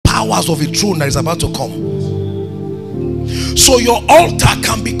powers of a throne that is about to come. So your altar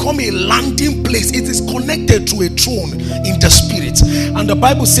can become a landing place. It is connected to a throne in the spirit. And the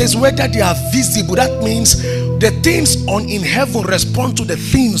Bible says whether they are visible, that means the things in heaven respond to the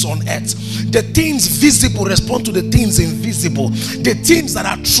things on earth. The things visible respond to the things invisible. The things that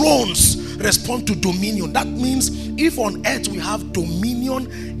are thrones respond to dominion. That means if on earth we have dominion,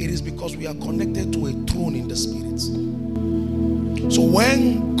 it is because we are connected to a throne in the spirit. So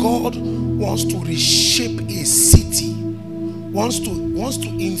when God wants to reshape a city, wants to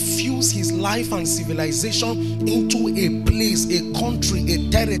infuse his life and civilization into a place, a country, a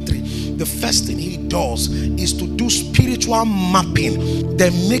territory, the first thing he does is to do spiritual mapping,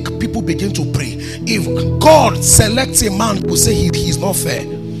 then make people begin to pray. If God selects a man who say he's not fair,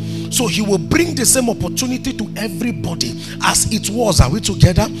 so he will bring the same opportunity to everybody as it was. Are we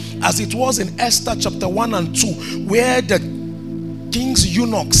together? As it was in Esther chapter 1 and 2, where the king's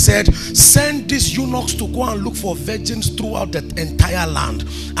eunuch said, send these eunuchs to go and look for virgins throughout the entire land.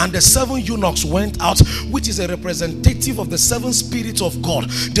 And the 7 eunuchs went out, which is a representative of the 7 spirits of God.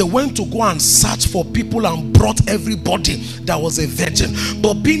 They went to go and search for people and brought everybody that was a virgin.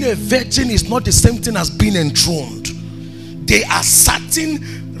 But being a virgin is not the same thing as being enthroned. There are certain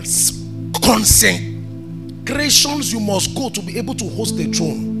consecrations you must go to be able to host the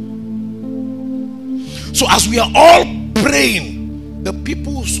throne. So as we are all praying, the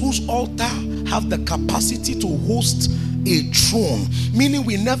people whose altar have the capacity to host a throne, meaning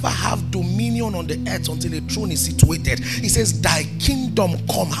we never have dominion on the earth until a throne is situated. He says, thy kingdom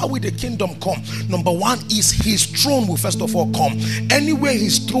come. How will the kingdom come? Number one is his throne will first of all come. Anywhere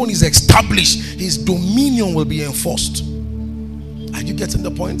his throne is established, his dominion will be enforced. Are you getting the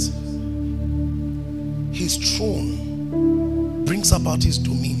point? His throne brings about his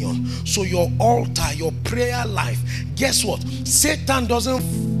dominion. So your altar, your prayer life, guess what? Satan doesn't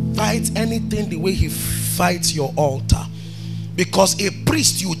fight anything the way he fights your altar. Because a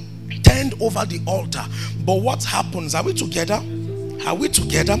priest, you tend over the altar. But what happens? Are we together? Are we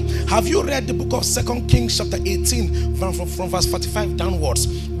together? Have you read the book of 2 Kings chapter 18 from verse 45 downwards?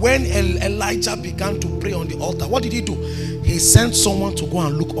 When Elijah began to pray on the altar, what did he do? He sent someone to go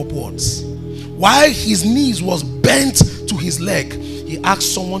and look upwards. While his knees was bent to his leg, he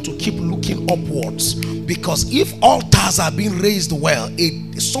asked someone to keep looking upwards. Because if altars are being raised well,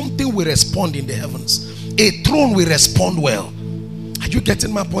 something will respond in the heavens. A throne will respond well. Are you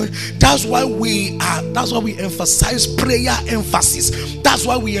getting my point? That's why we emphasize prayer emphasis. That's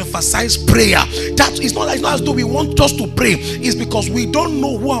why we emphasize prayer. It's not as though we want us to pray. It's because we don't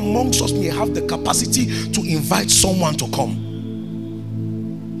know who amongst us may have the capacity to invite someone to come.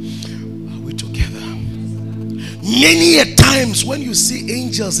 Many a times when you see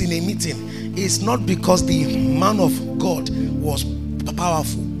angels in a meeting, it's not because the man of God was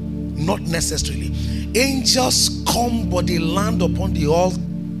powerful. Not necessarily. Angels come, but they land upon the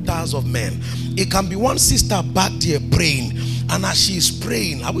altars of men. It can be one sister back there praying, and as she is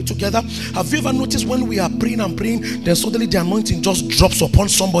praying, are we together? Have you ever noticed when we are praying and praying, then suddenly the anointing just drops upon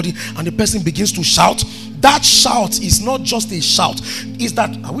somebody and the person begins to shout? That shout is not just a shout. Is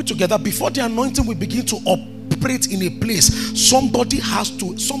that, are we together? Before the anointing will begin to operate in a place, somebody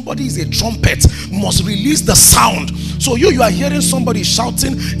is a trumpet, must release the sound. So you are hearing somebody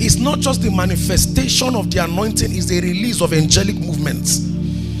shouting. It's not just the manifestation of the anointing, it's a release of angelic movements.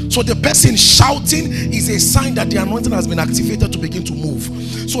 So the person shouting is a sign that the anointing has been activated to begin to move.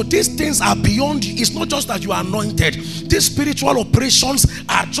 So these things are beyond you. It's not just that you are anointed. These spiritual operations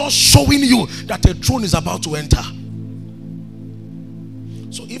are just showing you that a throne is about to enter.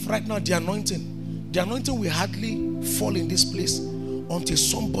 So if right now the anointing will hardly fall in this place until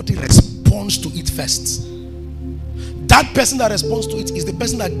somebody responds to it first. That person that responds to it is the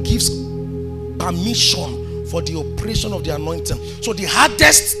person that gives permission for the operation of the anointing. So the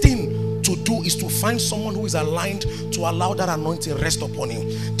hardest thing to do is to find someone who is aligned to allow that anointing rest upon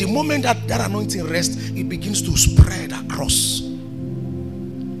him. The moment that anointing rests, it begins to spread across.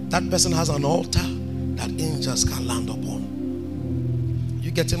 That person has an altar that angels can land upon.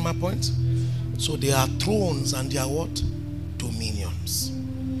 You getting my point? So there are thrones and there are what? Dominions.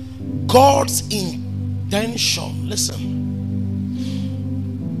 God's intention, listen.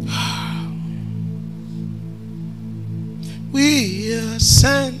 We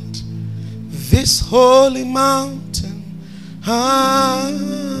ascend this holy mountain.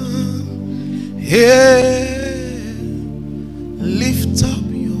 Lift up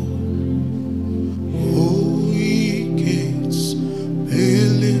your holy gates, be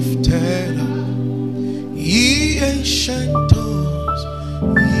lifted up, ye ancient doors,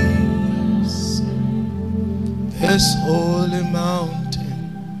 yes, this holy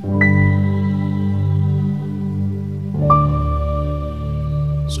mountain.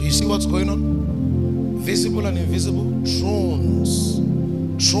 visible and invisible, thrones.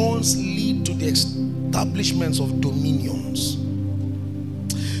 Thrones lead to the establishments of dominions.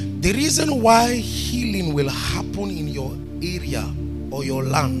 The reason why healing will happen in your area or your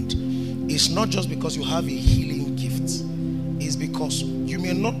land is not just because you have a healing gift. It's because you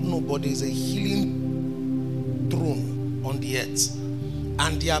may not know, but there's a healing throne on the earth.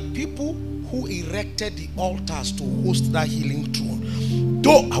 And there are people who erected the altars to host that healing throne.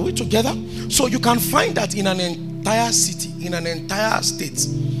 Though, are we together? So you can find that in an entire city, in an entire state,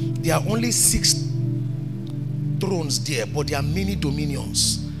 there are only 6 thrones there, but there are many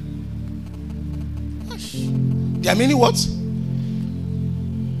dominions. There are many what?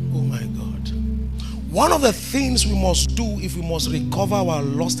 Oh my God. One of the things we must do if we must recover our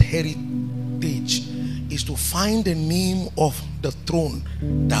lost heritage is to find the name of the throne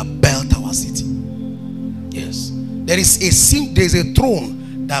that built our city. Yes. There's a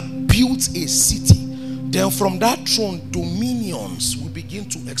throne that built a city. Then from that throne, dominions will begin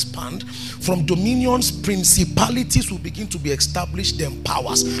to expand. From dominions, principalities will begin to be established, then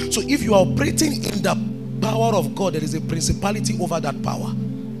powers. So if you are operating in the power of God, there is a principality over that power.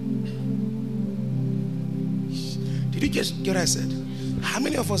 Did you just get what I said? How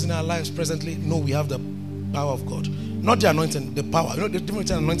many of us in our lives presently know we have the power of God? Not the anointing, the power. You know the difference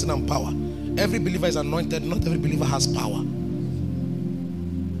between anointing and power. Every believer is anointed, not every believer has power.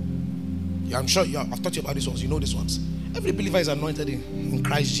 Yeah, I'm sure I've taught you about these ones. You know these ones. Every believer is anointed in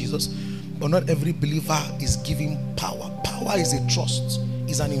Christ Jesus, but not every believer is given power. Power is a trust,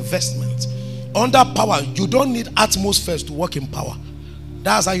 is an investment. Under power, you don't need atmospheres to work in power.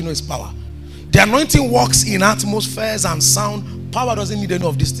 That's how you know it's power. The anointing works in atmospheres and sound. Power doesn't need any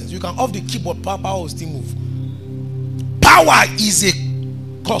of these things. You can off the keyboard, power will still move. Power is a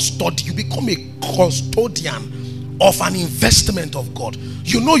custodian. You become a custodian of an investment of God.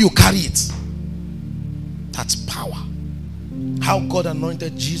 You know you carry it. That's power. How God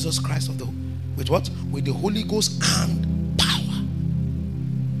anointed Jesus Christ with what? With the Holy Ghost and power.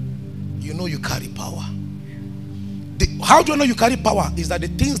 You know you carry power. How do you know you carry power? Is that the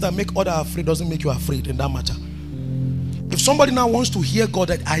things that make others afraid doesn't make you afraid in that matter. If somebody now wants to hear God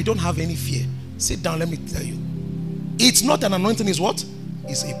that I don't have any fear, sit down, let me tell you. It's not an anointing, is what?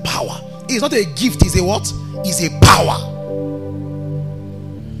 It's a power. It's not a gift, it's a what? It's a power.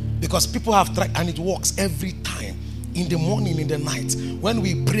 Because people have tried and it works every time. In the morning, in the night. When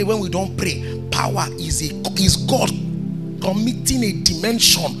we pray, when we don't pray, power is God committing a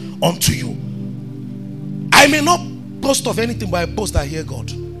dimension unto you. I may not boast of anything, but I boast I hear God.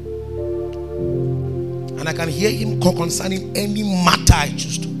 And I can hear him concerning any matter I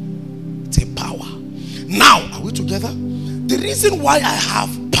choose to. It's a power. Now, are we together? The reason why I have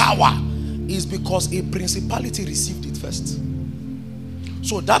power is because a principality received it first.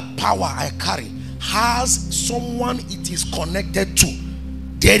 So that power I carry has someone it is connected to.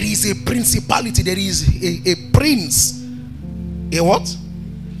 There is a principality, there is a prince. A what?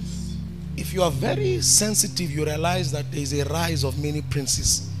 If you are very sensitive, you realize that there is a rise of many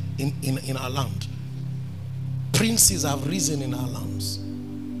princes in our land. Princes have risen in our lands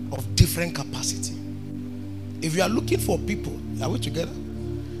of different capacity. If you are looking for people, are we together?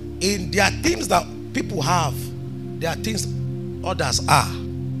 There are things that people have, there are things others are.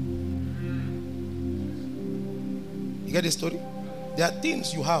 You get the story? There are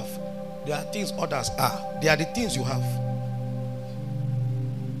things you have, there are things others are. They are the things you have.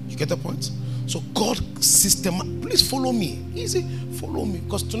 You get the point? So God system, please follow me. Easy, follow me.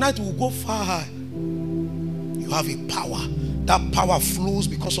 Because tonight we'll go far high. You have a power. That power flows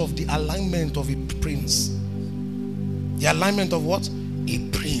because of the alignment of a prince. The alignment of what? A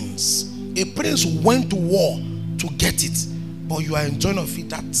prince. A prince went to war to get it, but you are enjoying of it,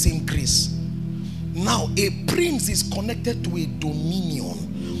 that same grace. Now, a prince is connected to a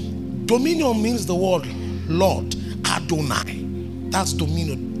dominion. Dominion means the word Lord, Adonai. That's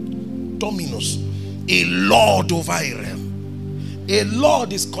dominion. Dominus. A lord over a realm. A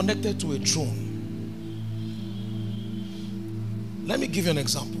lord is connected to a throne. Let me give you an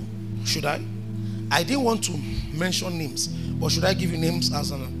example. Should I? I didn't want to mention names, but should I give you names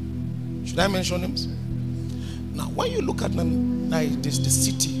as an? Should I mention names? Now, when you look at the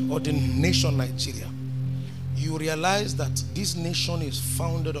city or the nation Nigeria, you realize that this nation is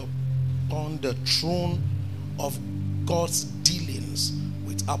founded upon the throne of God's dealings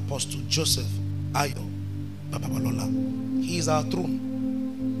with Apostle Joseph Ayo Babalola. He is our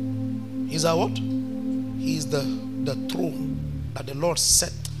throne. He is our what? He is the throne that the Lord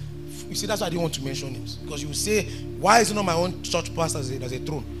set. You see, that's why I didn't want to mention names. Because you say, why is it not my own church pastor as a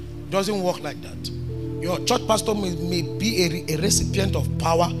throne? It doesn't work like that. Your church pastor may be a recipient of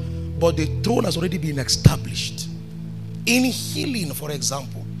power, but the throne has already been established. In healing, for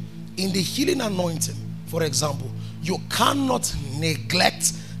example, in the healing anointing, for example, you cannot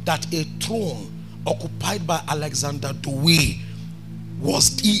neglect that a throne occupied by Alexander Dewey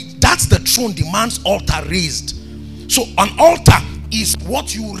that's the throne the man's altar raised. So an altar is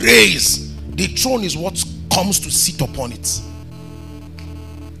what you raise. The throne is what comes to sit upon it.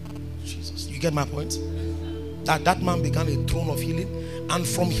 Jesus, you get my point? That man began a throne of healing, and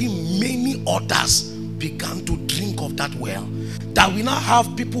from him many others began to drink of that well. That we now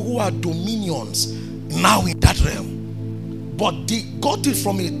have people who are dominions now in that realm, but they got it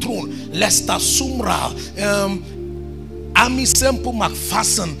from a throne. Lester Sumrall, Ami Semple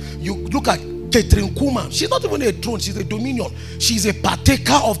McPherson. You look at Catherine Kuhlman. She's not even a throne, she's a dominion. She's a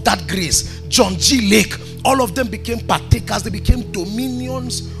partaker of that grace. John G. Lake. All of them became partakers. They became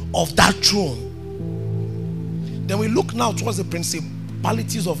dominions of that throne. Then we look now towards the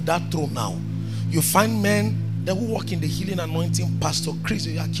principalities of that throne now. You find men that who walk in the healing anointing, Pastor Chris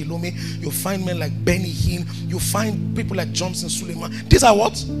Yakilome. You find men like Benny Hinn. You find people like Johnson Suleiman. These are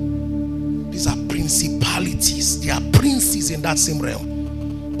what? These are principalities. They are princes in that same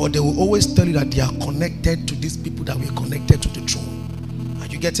realm. But they will always tell you that they are connected to these people that were connected to the throne. Are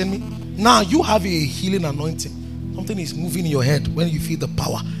you getting me? Now you have a healing anointing. Something is moving in your head when you feel the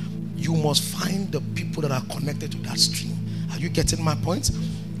power. You must find the people that are connected to that stream. Are you getting my point?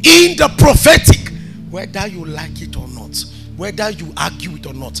 In the prophetic, whether you like it or not, whether you argue it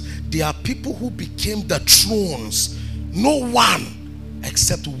or not, there are people who became the thrones. No one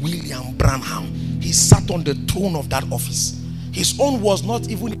except William Branham. He sat on the throne of that office. His own was not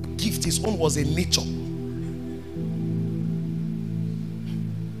even a gift, his own was a nature.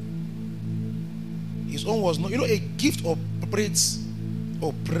 His own was not, a gift operates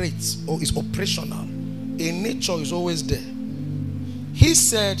or is operational. A nature is always there. He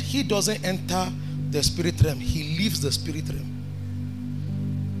said he doesn't enter the spirit realm, he leaves the spirit realm.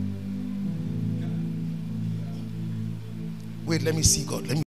 Wait, let me see God. Let me